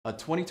A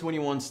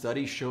 2021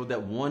 study showed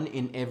that 1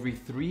 in every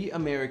 3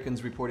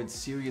 Americans reported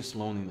serious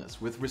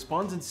loneliness, with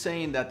respondents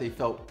saying that they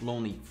felt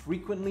lonely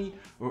frequently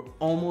or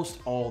almost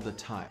all the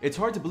time. It's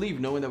hard to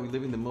believe knowing that we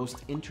live in the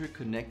most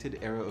interconnected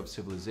era of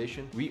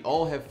civilization. We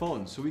all have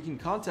phones, so we can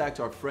contact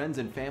our friends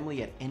and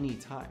family at any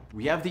time.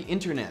 We have the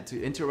internet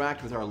to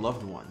interact with our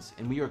loved ones,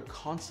 and we are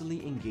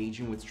constantly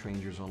engaging with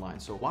strangers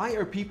online. So why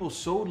are people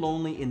so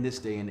lonely in this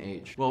day and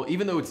age? Well,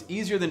 even though it's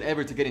easier than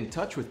ever to get in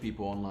touch with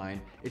people online,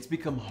 it's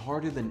become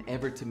harder than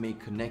ever to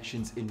make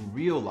connections in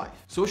real life.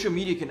 Social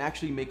media can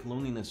actually make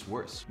loneliness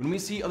worse. When we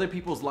see other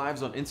people's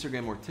lives on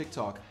Instagram or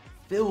TikTok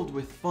filled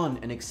with fun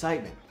and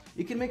excitement,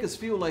 it can make us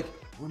feel like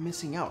we're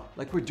missing out,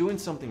 like we're doing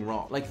something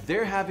wrong, like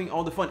they're having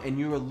all the fun and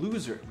you're a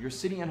loser. You're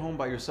sitting at home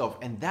by yourself,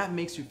 and that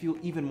makes you feel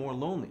even more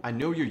lonely. I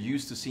know you're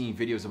used to seeing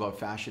videos about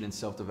fashion and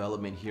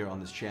self-development here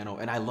on this channel,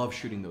 and I love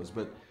shooting those,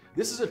 but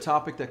this is a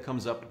topic that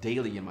comes up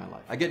daily in my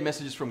life. I get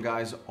messages from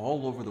guys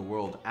all over the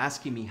world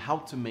asking me how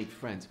to make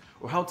friends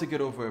or how to get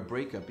over a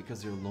breakup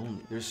because they're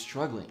lonely, they're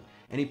struggling,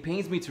 and it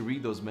pains me to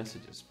read those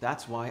messages.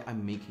 That's why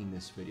I'm making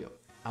this video.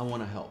 I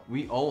want to help.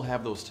 We all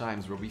have those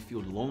times where we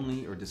feel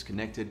lonely or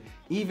disconnected,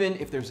 even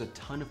if there's a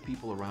ton of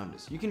people around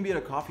us. You can be at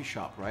a coffee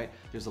shop, right?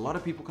 There's a lot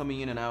of people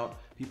coming in and out,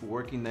 people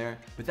working there,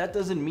 but that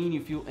doesn't mean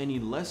you feel any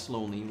less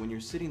lonely when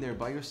you're sitting there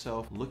by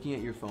yourself, looking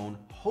at your phone,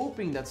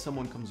 hoping that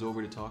someone comes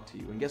over to talk to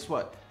you. And guess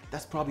what?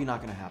 That's probably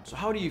not gonna happen. So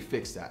how do you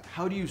fix that?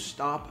 How do you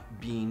stop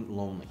being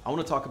lonely? I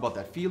wanna talk about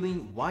that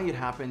feeling, why it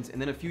happens,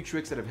 and then a few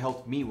tricks that have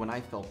helped me when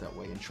I felt that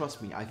way. And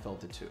trust me, I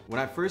felt it too. When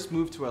I first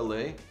moved to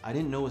LA, I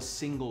didn't know a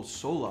single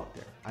soul out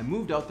there. I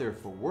moved out there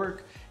for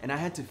work, and I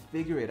had to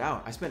figure it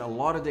out. I spent a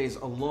lot of days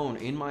alone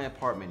in my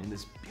apartment in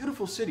this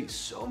beautiful city.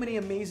 So many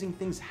amazing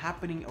things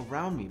happening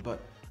around me,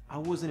 but I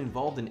wasn't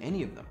involved in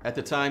any of them. At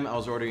the time, I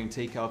was ordering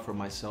takeout for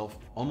myself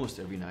almost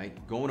every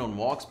night, going on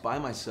walks by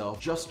myself,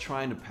 just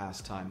trying to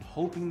pass time,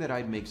 hoping that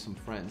I'd make some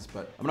friends.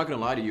 But I'm not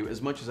gonna lie to you,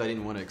 as much as I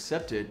didn't want to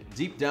accept it,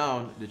 deep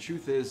down, the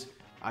truth is,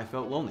 I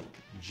felt lonely,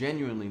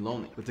 genuinely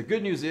lonely. But the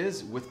good news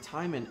is, with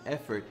time and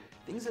effort,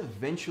 things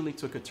eventually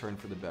took a turn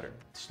for the better.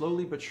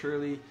 Slowly but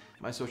surely,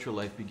 my social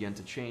life began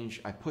to change.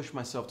 I pushed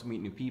myself to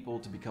meet new people,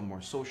 to become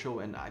more social,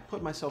 and I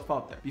put myself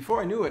out there.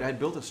 Before I knew it, I'd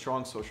built a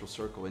strong social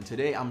circle, and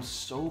today I'm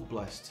so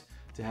blessed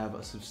to have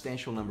a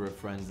substantial number of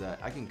friends that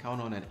I can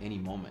count on at any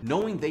moment.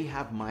 Knowing they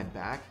have my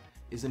back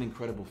is an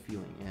incredible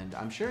feeling, and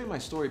I'm sharing my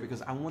story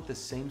because I want the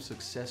same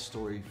success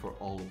story for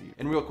all of you.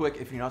 And real quick,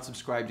 if you're not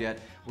subscribed yet,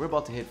 we're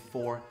about to hit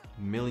 4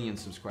 million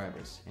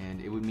subscribers,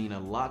 and it would mean a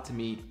lot to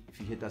me if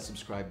you hit that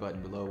subscribe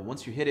button below.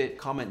 Once you hit it,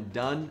 comment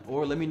done,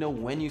 or let me know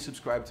when you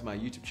subscribe to my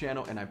YouTube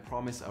channel, and I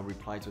promise I'll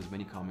reply to as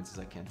many comments as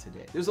I can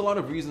today. There's a lot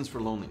of reasons for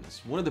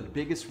loneliness. One of the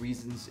biggest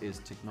reasons is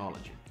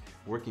technology.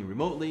 Working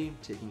remotely,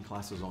 taking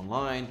classes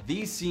online.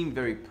 These seem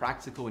very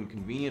practical and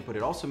convenient, but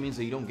it also means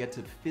that you don't get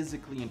to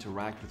physically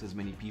interact with as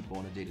many people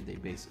on a day-to-day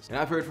basis. And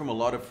I've heard from a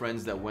lot of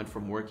friends that went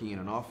from working in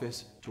an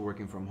office to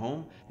working from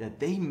home that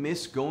they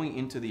miss going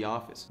into the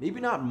office. Maybe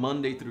not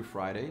Monday through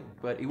Friday,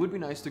 but it would be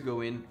nice to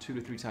go in 2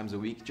 to 3 times a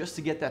week just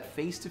to get that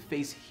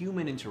face-to-face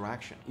human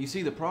interaction. You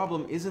see, the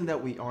problem isn't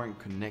that we aren't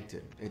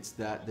connected. It's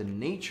that the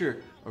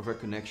nature of our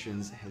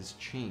connections has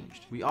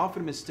changed. We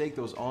often mistake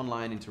those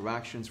online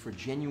interactions for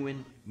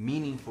genuine,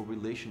 meaningful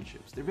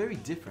relationships. They're very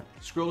different.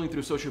 Scrolling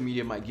through social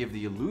media might give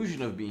the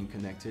illusion of being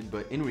connected,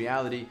 but in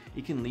reality,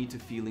 it can lead to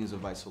feelings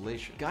of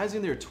isolation. Guys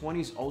in their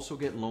 20s also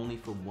get lonely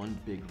for one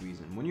big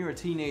reason. When you're a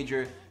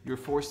teenager, you're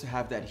forced to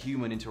have that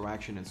human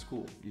interaction in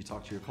school. You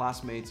talk to your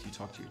classmates, you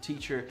talk to your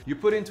teacher. You're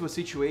put into a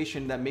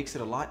situation that makes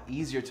it a lot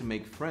easier to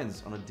make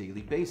friends on a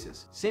daily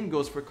basis. Same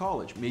goes for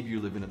college. Maybe you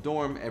live in a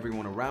dorm,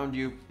 everyone around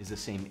you is the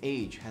same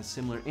age, has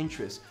similar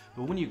interests,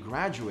 but when you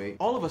graduate,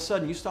 all of a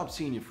sudden you stop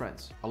seeing your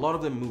friends. A lot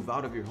of them move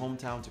out of your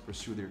hometown to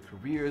pursue their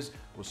careers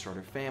or start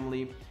a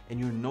family, and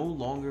you're no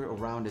longer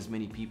around as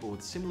many people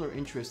with similar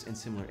interests and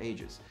similar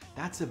ages.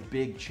 That's a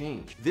big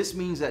change. This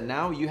means that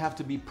now you have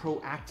to be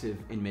proactive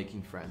in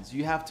making friends.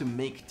 You have to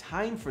make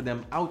time for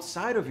them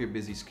outside of your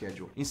busy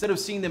schedule. Instead of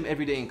seeing them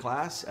every day in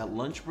class, at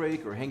lunch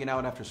break, or hanging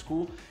out after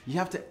school, you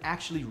have to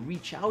actually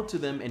reach out to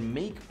them and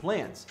make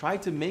plans. Try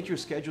to make your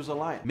schedules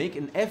align. Make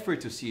an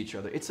effort to see each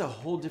other. It's a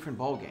whole different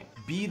ballgame.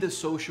 Be the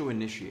social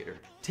initiator.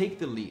 Take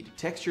the lead.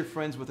 Text your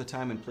friends with a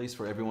time and place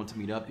for everyone to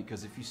meet up,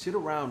 because if you sit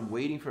around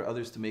waiting for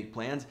others to make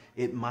plans,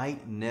 it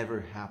might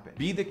never happen.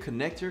 Be the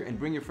connector and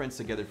bring your friends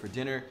together for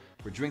dinner,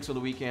 for drinks on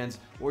the weekends,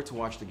 or to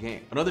watch the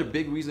game. Another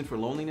big reason for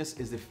loneliness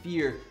is the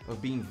fear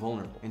of being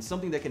vulnerable. And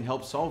something that can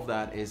help solve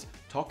that is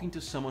talking to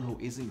someone who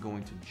isn't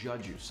going to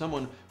judge you,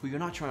 someone who you're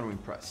not trying to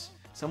impress,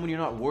 someone you're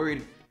not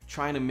worried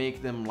trying to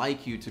make them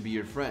like you to be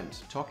your friend.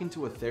 Talking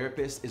to a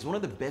therapist is one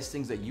of the best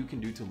things that you can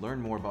do to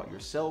learn more about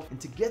yourself and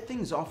to get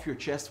things off your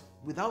chest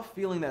without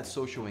feeling that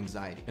social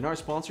anxiety. And our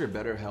sponsor,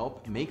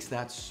 BetterHelp, makes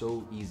that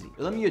so easy.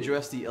 Let me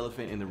address the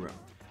elephant in the room.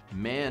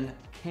 Man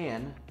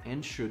can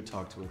and should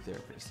talk to a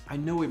therapist. I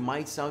know it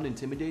might sound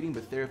intimidating,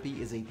 but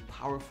therapy is a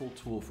powerful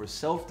tool for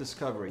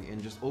self-discovery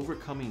and just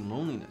overcoming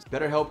loneliness.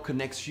 BetterHelp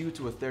connects you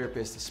to a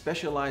therapist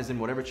specialized in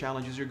whatever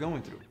challenges you're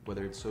going through,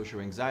 whether it's social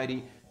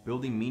anxiety,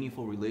 building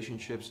meaningful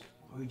relationships,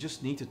 or you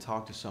just need to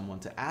talk to someone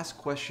to ask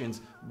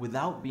questions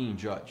without being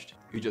judged.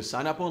 You just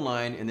sign up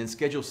online and then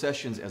schedule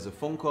sessions as a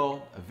phone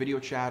call, a video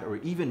chat, or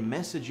even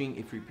messaging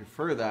if you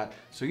prefer that,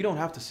 so you don't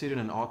have to sit in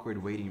an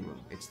awkward waiting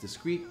room. It's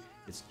discreet,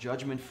 it's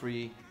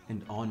judgment-free,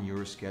 and on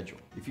your schedule.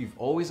 If you've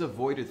always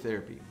avoided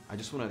therapy, I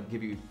just want to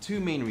give you 2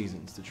 main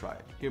reasons to try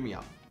it. Hear me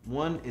out.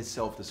 One is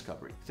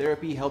self-discovery.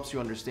 Therapy helps you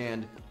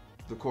understand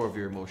the core of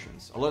your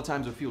emotions. A lot of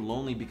times we feel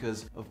lonely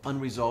because of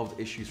unresolved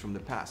issues from the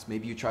past.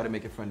 Maybe you tried to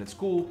make a friend at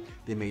school,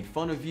 they made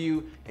fun of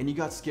you, and you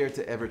got scared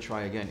to ever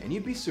try again. And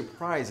you'd be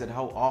surprised at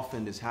how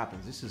often this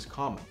happens. This is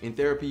common. In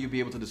therapy, you'll be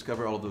able to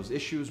discover all of those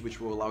issues,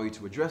 which will allow you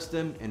to address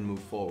them and move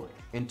forward.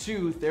 And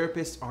 2,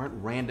 therapists aren't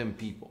random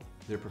people.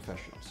 They're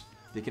professionals.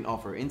 They can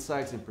offer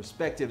insights and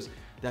perspectives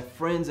that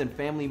friends and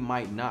family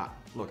might not.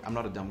 Look, I'm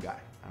not a dumb guy,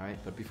 all right?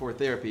 But before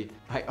therapy,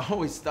 I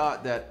always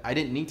thought that I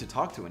didn't need to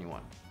talk to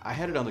anyone. I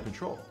had it under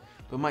control.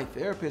 But my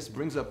therapist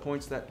brings up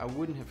points that I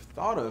wouldn't have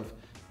thought of,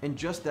 and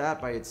just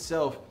that by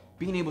itself,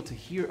 being able to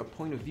hear a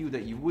point of view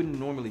that you wouldn't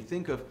normally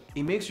think of,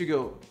 it makes you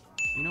go,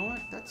 you know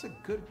what, that's a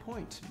good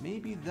point.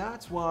 Maybe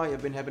that's why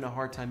I've been having a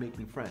hard time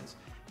making friends.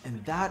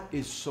 And that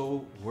is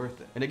so worth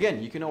it. And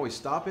again, you can always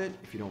stop it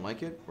if you don't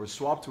like it, or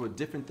swap to a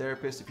different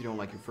therapist if you don't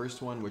like your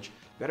first one, which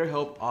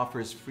BetterHelp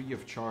offers free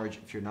of charge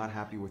if you're not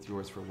happy with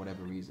yours for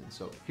whatever reason.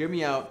 So hear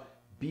me out.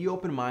 Be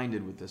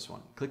open-minded with this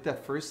one. Click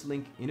that first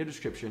link in the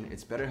description.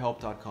 It's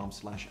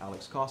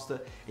betterhelp.com/AlexCosta,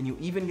 and you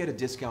even get a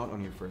discount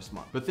on your first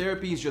month. But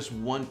therapy is just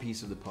one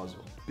piece of the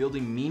puzzle.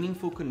 Building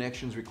meaningful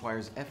connections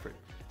requires effort.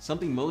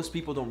 Something most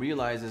people don't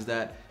realize is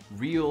that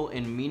real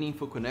and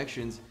meaningful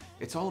connections,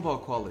 it's all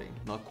about quality,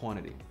 not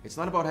quantity. It's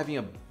not about having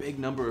a big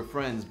number of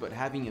friends, but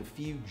having a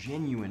few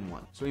genuine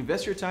ones. So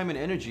invest your time and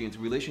energy into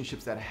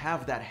relationships that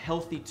have that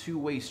healthy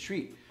 2-way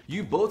street.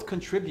 You both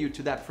contribute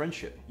to that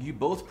friendship. You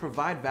both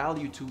provide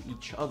value to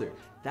each other.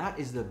 That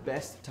is the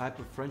best type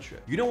of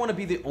friendship. You don't want to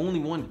be the only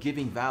one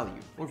giving value,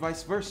 or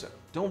vice versa.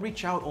 Don't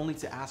reach out only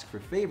to ask for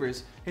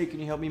favors. Hey, can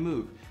you help me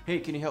move? Hey,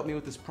 can you help me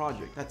with this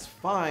project? That's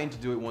fine to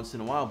do it once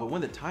in a while, but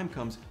when the time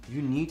comes,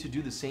 you need to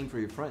do the same for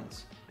your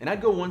friends. And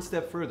I'd go one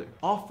step further.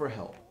 Offer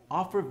help.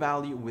 Offer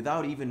value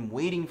without even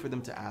waiting for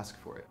them to ask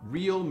for it.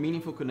 Real,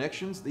 meaningful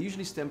connections, they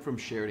usually stem from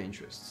shared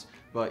interests.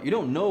 But you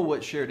don't know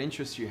what shared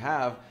interests you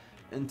have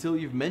until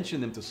you've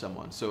mentioned them to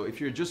someone. So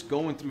if you're just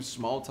going through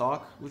small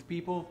talk with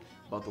people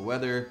about the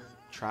weather,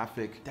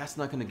 traffic, that's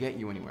not gonna get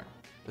you anywhere.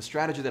 The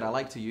strategy that I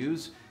like to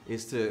use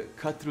is to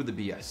cut through the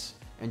BS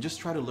and just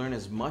try to learn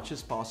as much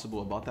as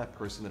possible about that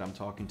person that I'm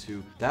talking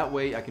to. That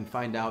way I can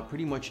find out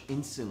pretty much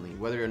instantly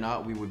whether or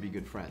not we would be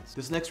good friends.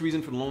 This next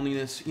reason for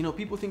loneliness, you know,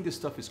 people think this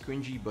stuff is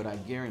cringy, but I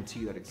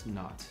guarantee that it's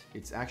not.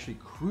 It's actually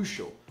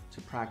crucial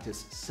to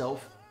practice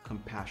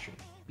self-compassion,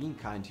 being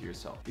kind to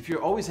yourself. If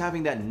you're always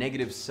having that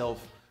negative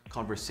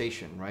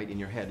conversation, right, in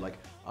your head, like,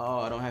 oh,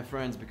 I don't have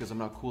friends because I'm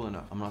not cool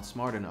enough, I'm not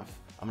smart enough,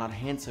 I'm not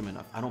handsome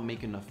enough, I don't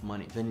make enough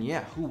money, then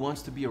yeah, who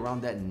wants to be around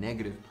that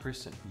negative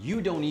person?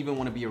 You don't even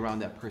want to be around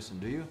that person,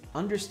 do you?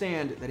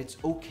 Understand that it's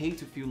okay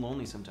to feel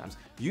lonely sometimes.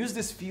 Use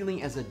this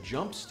feeling as a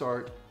jump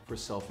start for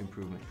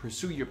self-improvement.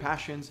 Pursue your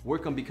passions,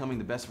 work on becoming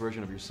the best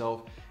version of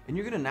yourself, and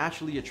you're gonna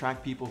naturally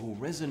attract people who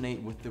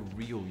resonate with the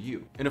real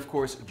you. And of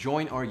course,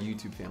 join our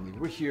YouTube family.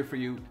 We're here for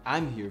you,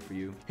 I'm here for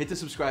you. Hit the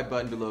subscribe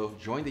button below,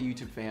 join the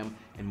YouTube fam,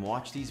 and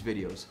watch these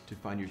videos to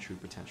find your true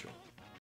potential.